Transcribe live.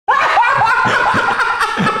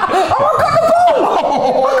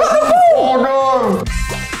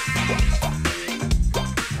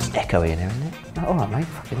echoey in here, isn't it? Oh, all right, mate.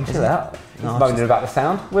 Fucking chill out. No, Moaning about the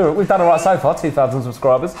sound. We've done all right so far. 2,000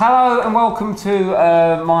 subscribers. Hello and welcome to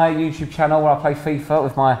my YouTube channel where I play FIFA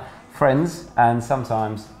with my friends and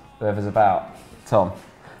sometimes whoever's about. Tom,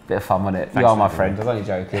 bit of fun, wasn't it? You are my friend. I was only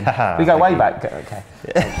joking. We go way back. Okay.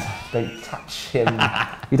 Don't touch him.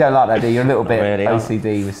 You don't like that, do you? You're a little bit really,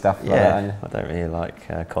 OCD with stuff like that. I don't really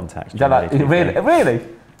like contact. You don't like, really?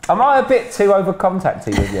 Am I a bit too over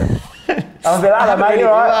contacty with you? I'm a bit like that, mate. You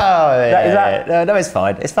alright? No, it's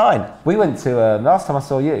fine. It's fine. We went to last time I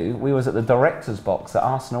saw you. We was at the director's box at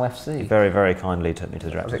Arsenal FC. You very, very kindly took me to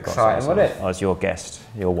the director's box. Exciting, wasn't it? I was your guest,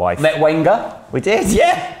 your wife. Met Wenger. We did,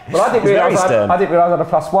 yeah. Well, I didn't realise I had a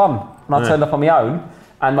 +1, and I turned up on my own.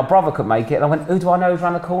 And my brother couldn't make it, and I went, who do I know who's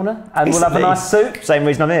around the corner? And we'll have a nice soup. Same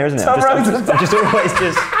reason I'm here, isn't it? I'm just always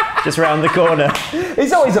just round the corner.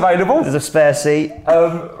 He's always available. There's a spare seat.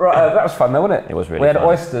 Right, that was fun though, wasn't it? It was really fun. We had fun.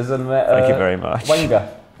 oysters and Thank you very much.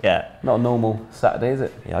 Wenger. Yeah. Not a normal Saturday, is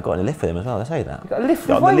it? Yeah, I got in a lift with him as well, I say that. You got a lift with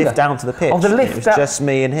Got Wenger? the lift down to the pitch. Oh, the lift. It was just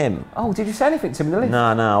me and him. Oh, did you say anything to him in the lift? No,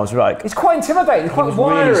 I was right. It's quite intimidating, it's quite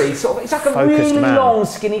wiry, sort of, it's like a really long,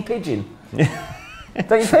 skinny pigeon.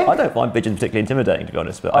 Don't you think? I don't find pigeons particularly intimidating, to be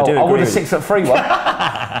honest, but I do agree. I would a 6'3"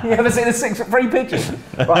 one. You ever seen a 6'3" pigeon?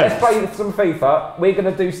 Right, let's play some FIFA. We're going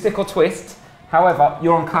to do stick or twist. However,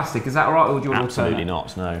 you're on classic. Is that all right, or do you want Absolutely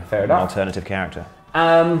not. No. Fair enough. An alternative character.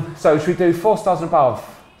 So should we do 4 stars and above?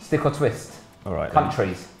 Stick or twist? All right.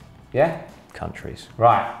 Countries. Yeah. Countries.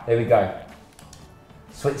 Right. Here we go.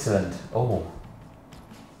 Switzerland. Oh.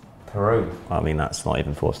 Peru. I mean, that's not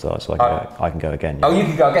even 4 stars, so I can go again. Yeah. Oh, you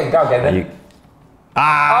can go again. Go again then.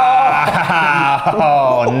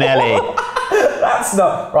 Oh, Nelly. That's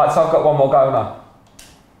not... Right, so I've got one more going on.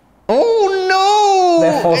 Oh, no!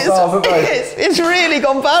 They're 4 stars, aren't they? It's really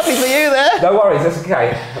gone badly for you there. No worries, that's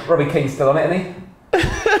okay. Robbie Keane's still on it, isn't he?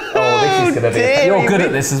 Oh, this is going to be... You're good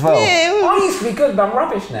at this as well. I used to be good, but I'm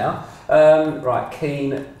rubbish now. Right,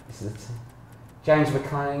 Keane. James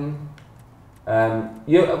McClain.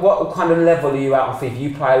 What kind of level are you at on FIFA?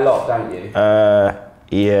 You play a lot, don't you?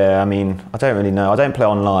 Yeah, I mean, I don't really know. I don't play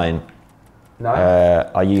online. No?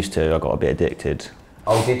 I used to. I got a bit addicted.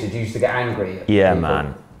 Oh, did you? You used to get angry at Yeah, people?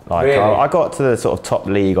 man. Like, really? I got to the sort of top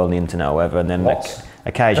league on the internet or whatever, and then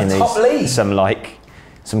occasionally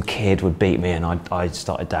some kid would beat me and I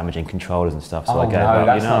started damaging controllers and stuff, so I gave up.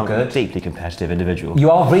 That's not good. I'm a deeply competitive individual.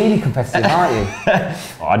 You are really competitive, aren't you?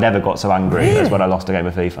 I never got so angry as when I lost a game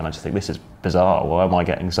of FIFA, and I just think, this is bizarre. Why am I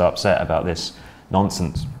getting so upset about this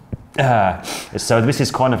nonsense? So this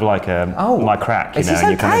is kind of like my crack, you know.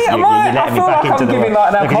 And you're letting me back into the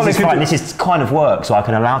work. This is kind of work, so I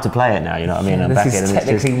can allow to play it now. You know what I mean? Yeah, this is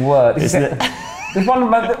technically work. There's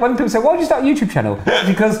when people say, why did you start a YouTube channel?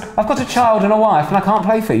 Because I've got a child and a wife and I can't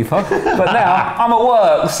play FIFA, but now I'm at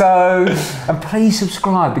work, so... And please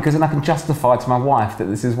subscribe, because then I can justify to my wife that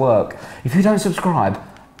this is work. If you don't subscribe,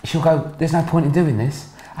 she'll go, there's no point in doing this,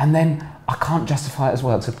 and then I can't justify it as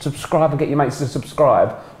work. So subscribe and get your mates to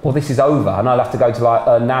subscribe, or this is over and I'll have to go to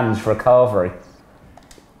like Nan's for a carvery.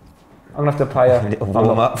 I'm gonna have to play a little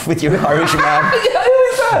warm up with your Irish man.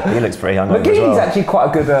 He looks pretty hungover as well. McGee's actually quite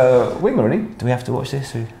a good winger, isn't he? Do we have to watch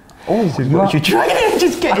this? Oh, you're trying to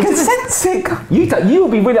just get. I can sense it. You will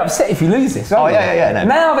be really upset if you lose this. Oh yeah. No.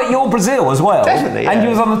 Now that you're Brazil as well, definitely, and you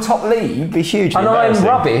was on the top league, it'd be huge. And I'm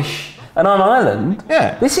rubbish, and I'm Ireland.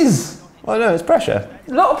 Yeah. This is. Well, no, it's pressure.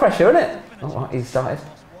 A lot of pressure, isn't it? Oh, right, he started.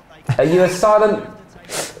 Are you a silent?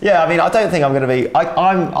 Yeah, I mean, I don't think I'm going to be.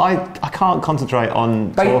 I can't concentrate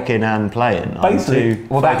on talking and playing. Basically,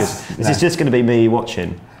 This is just going to be me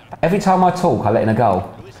watching. Every time I talk, I let in a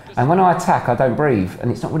goal, and when I attack, I don't breathe,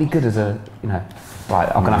 and it's not really good as a, you know. Right,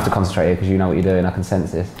 I'm going to have to concentrate here because you know what you're doing. I can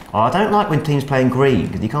sense this. Oh, I don't like when teams playing green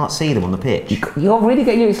because you can't see them on the pitch. You're really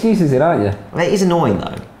getting your excuses in, aren't you? Well, it is annoying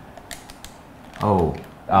though. Oh,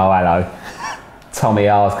 hello. Tommy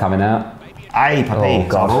R's coming out. Hey, puppy. Oh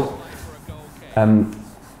God.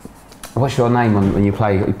 What's your name when you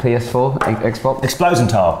play PS4, Xbox?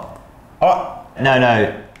 Explosental. Oh,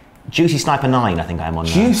 no. Juicy Sniper 9, I think I am on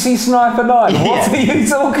now. Juicy Sniper 9? Yeah. What are you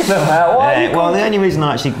talking about? Well, the only reason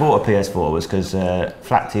I actually bought a PS4 was because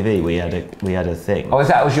Flat TV, we had a thing. Oh,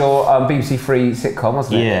 that was your BBC Three sitcom,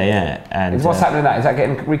 wasn't it? Yeah. And what's happening with that? Is that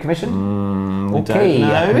getting recommissioned? Okay,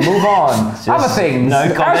 move on. Other things.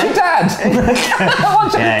 No comment. How's your dad?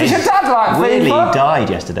 Does your dad like weirdly, FIFA? he died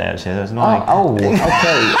yesterday, actually. That was annoying. Okay.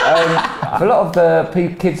 A lot of the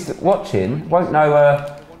kids watching won't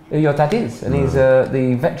know who your dad is, and he's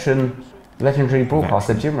the veteran, legendary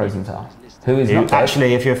broadcaster Jim Rosenthal, who is not dead.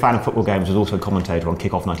 Actually, if you're a fan of football games, was also a commentator on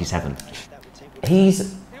Kickoff 97.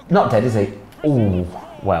 He's not dead, is he? Oh,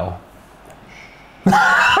 well.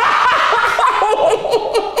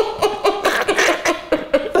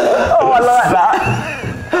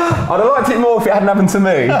 have liked it more if it hadn't happened to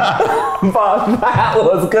me. But that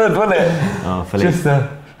was good, wasn't it? Oh, Philippe.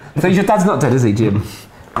 So your dad's not dead, is he, Jim?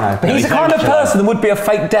 No. But he's the kind of person that would be a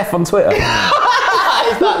fake death on Twitter.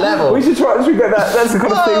 It's that level. We should get that. That's the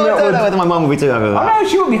kind of thing that I don't know whether my mum would be too happy with that. I know,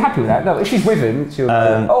 she wouldn't be happy with that. No, if she's with him, she'll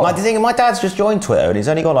My dad's just joined Twitter and he's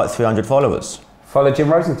only got like 300 followers. Follow Jim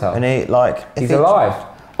Rosenthal. And he's alive.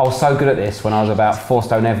 I was so good at this when I was about 4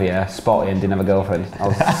 stone heavier, spotty and didn't have a girlfriend. I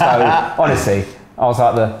was so, honestly, I was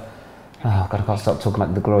like oh God, I can't stop talking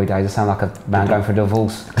about the glory days. I sound like a man going for a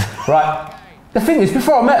divorce. Right. The thing is,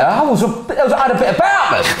 before I met her, I had a bit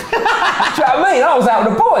about me. Do you know what I mean? I was out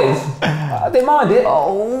with the boys. I didn't mind it.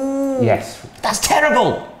 Oh. Yes. That's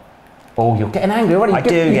terrible. Oh, you're getting angry already.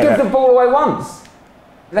 You give the ball away once.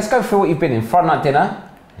 Let's go through what you've been in. Friday night dinner.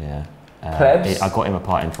 Yeah. Plebs. I got him a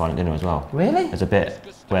part in Friday night dinner as well. Really? There's a bit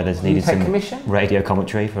where there's needed some radio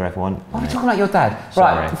commentary for everyone. What are you talking about your dad?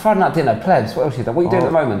 Sorry. Right, Friday night dinner, plebs, what else you done? What are you doing at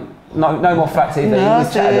the moment? No more flat TV,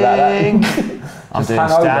 we chatted about that. I'm doing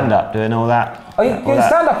stand-up, doing all that. Are you doing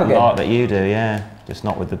stand-up again? A lot that you do, yeah. Just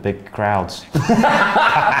not with the big crowds.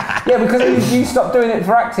 Yeah, because you stopped doing it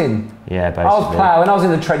for acting. Yeah, basically. I was ploughing, I was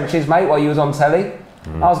in the trenches, mate, while you was on telly.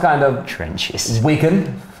 I was going to trenches.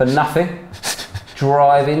 Wigan for nothing.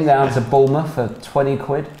 Driving down to Bournemouth for 20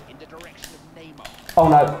 quid. Oh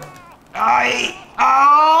no.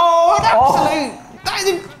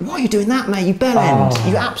 Absolute. Why are you doing that, mate? You bellend.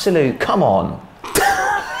 You absolute. Come on.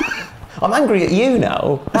 I'm angry at you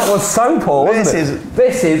now. That was so poor, wasn't it?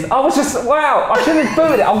 This is. I was just. Wow. I shouldn't have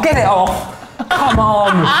booed it. I'll get it off. Come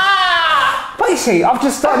on. Basically, I've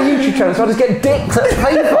just started a YouTube channel, so I just get dicked at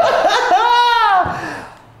FIFA.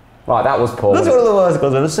 Right, that was poor. That's one of the worst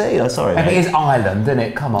goals I've ever seen. I'm sorry. It is Ireland, isn't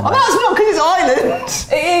it? Come on. Oh, that's not because it's Ireland.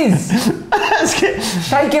 It is.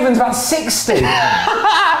 Shay Given's about 60.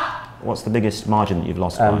 What's the biggest margin that you've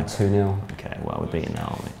lost by? 2-0. Okay, well, we're beating now,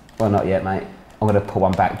 aren't we? Well, not yet, mate. I'm going to pull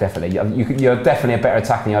one back, definitely. You're definitely a better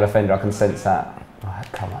attacker than your defender, I can sense that. Right,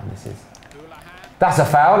 come on, this is... That's a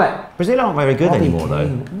foul, isn't it? Brazil aren't very good anymore, though.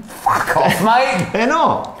 Fuck off, mate! They're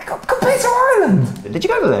not. Compared to Ireland! Did you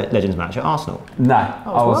go to the Legends match at Arsenal? No. I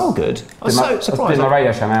was well good. I was so surprised. I was doing my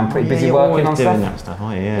radio show, man. I'm pretty busy working on doing stuff. That stuff,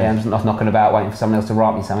 aren't you? Yeah. I'm just not knocking about waiting for someone else to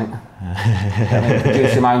write me something.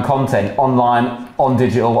 Producing my own content, online, on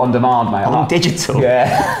digital, on demand, mate. On digital?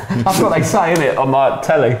 Yeah. That's what they say, isn't it, on my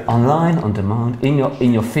telly. Online, on demand, in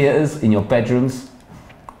your theatres, in your bedrooms.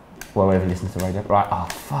 Well, wherever you listen to the radio. Right, oh,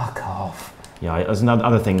 fuck off. Yeah, there's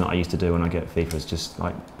another thing that I used to do when I get FIFA is just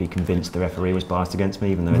like be convinced the referee was biased against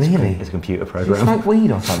me, even though it's a computer program. You smoke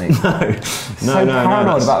weed or something? No.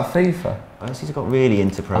 Paranoid about FIFA. I actually got really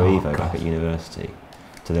into Pro Evo back at university,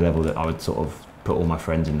 to the level that I would sort of put all my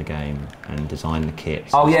friends in the game and design the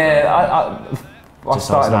kits. Oh yeah, I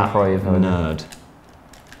started on Pro Evo. Nerd.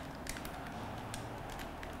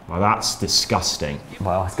 Well, that's disgusting.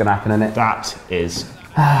 Well, it's going to happen, isn't it? That is.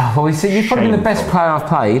 Well, you see, you've probably been the best player I've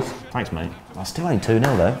played. Thanks, mate. I'm still only 2-0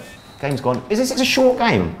 though. Game's gone. It's a short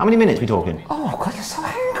game. How many minutes are we talking? Oh God, you're so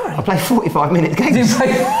angry. I play 45 minute games. Did you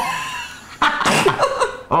play?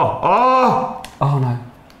 Oh no.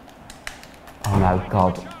 Oh no,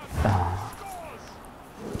 God. Oh.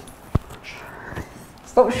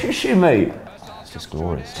 Stop shooting me. It's just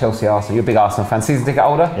glorious. Chelsea Arsenal. You're a big Arsenal fan. Season ticket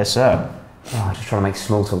holder? Yes, sir. Oh, I'm just trying to make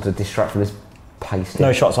small talk to distract from this pasty.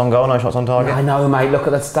 No shots on goal, no shots on target. I know, mate. Look at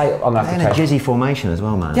the state. I'm gonna have They're in a jizzy formation as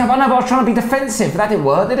well, man. Yeah, but I was trying to be defensive, but that didn't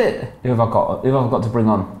work, did it? Who have I got to bring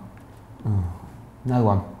on? No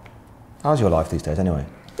one. How's your life these days, anyway?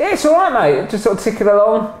 Yeah, it's all right, mate. Just sort of ticking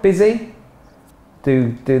along, busy.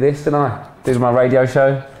 Do this, don't I? Do my radio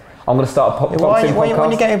show. I'm going to start a boxing podcast. When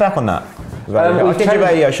are you getting back on that? I did your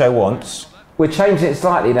radio show once. We're changing it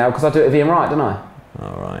slightly now because I do it with Ian Wright, don't I?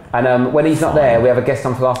 All right. And when he's not there, we have a guest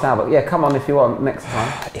on for last hour. But yeah, come on if you want next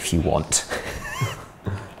time. If you want.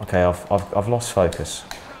 Okay, I've lost focus.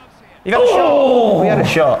 You got a shot. We had a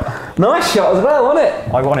shot. Nice shot as well, wasn't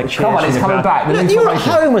it? Ironic cheers. Come on, it's coming back. Look, you're at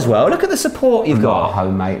home as well. Look at the support you've got. Not at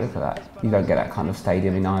home, mate. Look at that. You don't get that kind of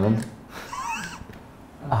stadium in Ireland.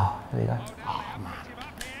 Oh, there you go. Oh man.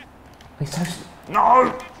 He's so.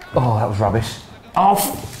 No. Oh, that was rubbish.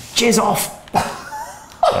 Off. Jizz off.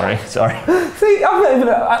 Sorry. See,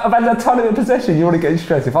 I've had a ton of possession. You're already getting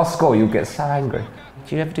stressed. If I score, you'll get so angry.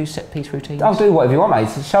 Do you ever do set piece routines? I'll do whatever you want, mate.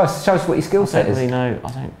 Show us what your skill set is. I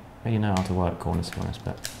don't really know how to work corners, to be honest,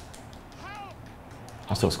 but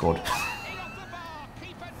I still scored.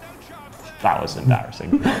 That was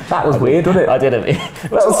embarrassing. That was weird, wasn't it? I didn't.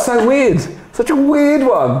 That was so weird. Such a weird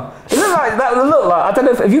one. It looked like I don't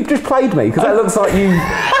know if you've just played me, because that looks like you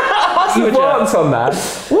worked on that.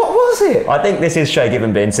 What was it? I think this is Shay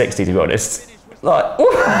Given being 60, to be honest. Like,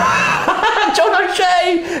 John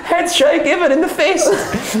O'Shea! Heads Shay Given in the fist!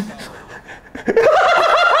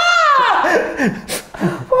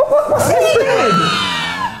 What's he doing?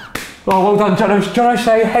 Oh, well done, John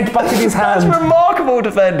O'Shea headbutted his hand. That's remarkable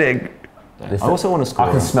defending. I also want to score.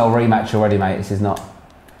 I can smell rematch already, mate. This is not.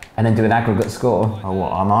 And then do an aggregate score. Oh,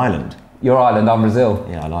 what? I'm Ireland. You're Ireland, I'm Brazil.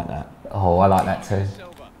 Yeah, I like that. Oh, I like that too.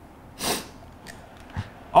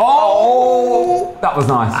 Oh! That was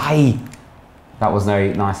nice. Aye. That was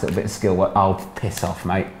very nice little bit of skill work. Oh, piss off,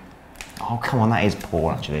 mate. Oh, come on, that is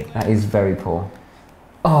poor, actually. That is very poor.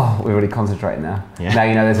 Oh, we're really concentrating now. Yeah. Now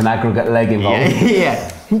you know there's an aggregate leg involved. Yeah.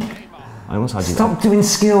 I also do Stop doing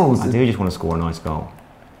skills. I do just want to score a nice goal.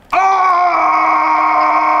 Oh!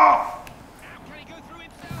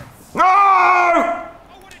 No!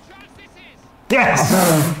 Yes!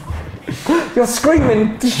 You're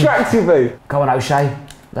screaming, distracting me. Go on, O'Shea.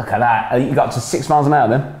 Look at that. You got up to 6 miles an hour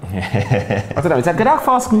then? Yeah. I don't know, is that good? How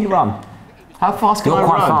fast can you run? How fast can I You're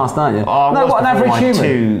run? quite fast, aren't you? Oh, no, what an average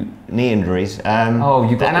human. 2 knee injuries. Oh,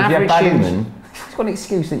 you've got an average human. You've got an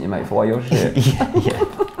excuse, didn't you, mate, for why you're shit? Yeah,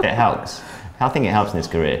 it helps. I think it helps in this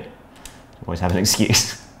career. Always have an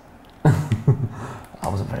excuse. I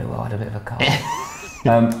wasn't very well. I had a bit of a cold.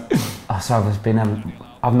 Sorry,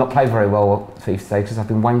 I've not played very well at FIFA today because I've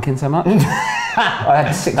been wanking so much. I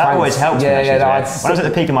had 6 That always helps. Yeah, me, yeah. when I was at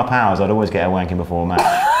the peak of my powers, I'd always get a wanking before a match.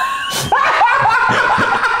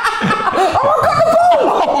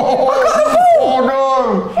 Oh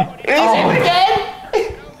no! Is it again?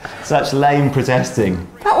 Such lame protesting.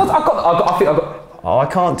 That was. I think I got. Oh, I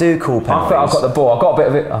can't do cool penalties. I got the ball. I got a bit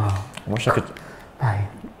of it. Oh, I wish I could. hey,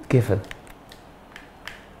 Giffen.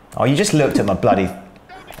 Oh, you just looked at my bloody,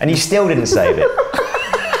 and you still didn't save it.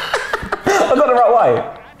 I got the right way.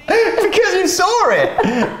 Because you saw it.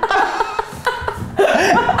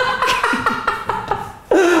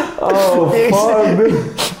 Oh, fun.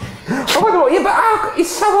 Oh my God! Yeah, but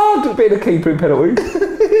it's so hard being a keeper in penalties.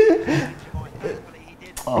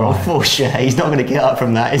 Oh, poor Shay. He's not going to get up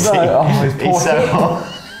from that, is he? Oh, his poor He's so hit. hot.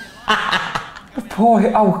 Poor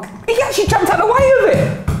hit. Oh, he actually jumped out of the way of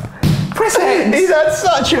it. Press it. He's had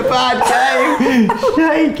such a bad game.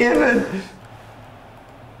 Shay Given.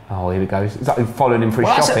 Oh, here we go. It's like following him for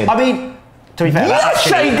his shopping. I mean, to be fair, that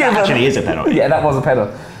actually is a penalty. Yeah, that was a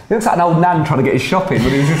penalty. He looks like an old nan trying to get his shopping,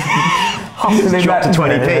 but he's just hustling Dropped to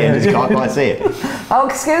 20p and just can't quite see it. Oh,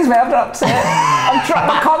 excuse me, I've dropped it. I've dropped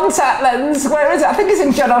my contact lens. Where is it? I think it's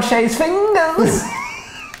in John O'Shea's fingers.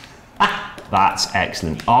 That's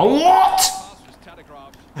excellent. Oh, what?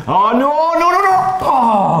 Oh, no.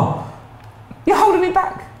 Oh, you're holding me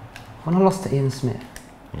back. When I lost to Ian Smith,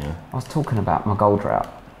 Yeah. I was talking about my goal drought.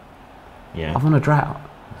 Yeah. I'm on a drought.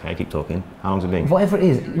 Okay, keep talking. How long's it been? Whatever it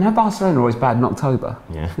is, you know Barcelona are always bad in October?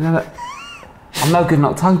 Yeah. You know that? I'm no good in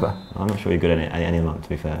October. I'm not sure you're good at any month, to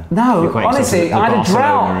be fair. No, You're quite honestly, excited I had a with the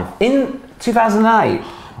Barcelona drought in 2008.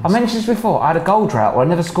 I mentioned this before. I had a goal drought where I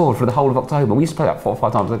never scored for the whole of October. We used to play like 4 or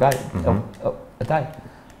 5 times a day. A day.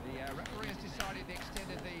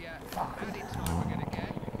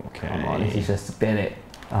 Okay. Come on, this is just spin it.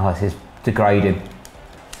 Oh, this is degrading.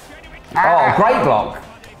 Oh, great block.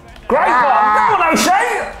 Great block. Come on,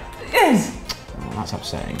 O'Shea. Yes. Oh, that's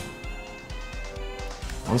upsetting.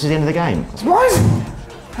 Well, this is the end of the game. What?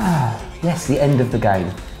 Yes, the end of the game.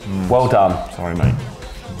 Well done. Sorry, mate.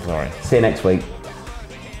 Sorry. See you next week.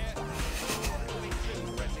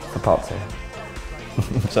 For part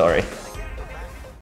 2. Sorry.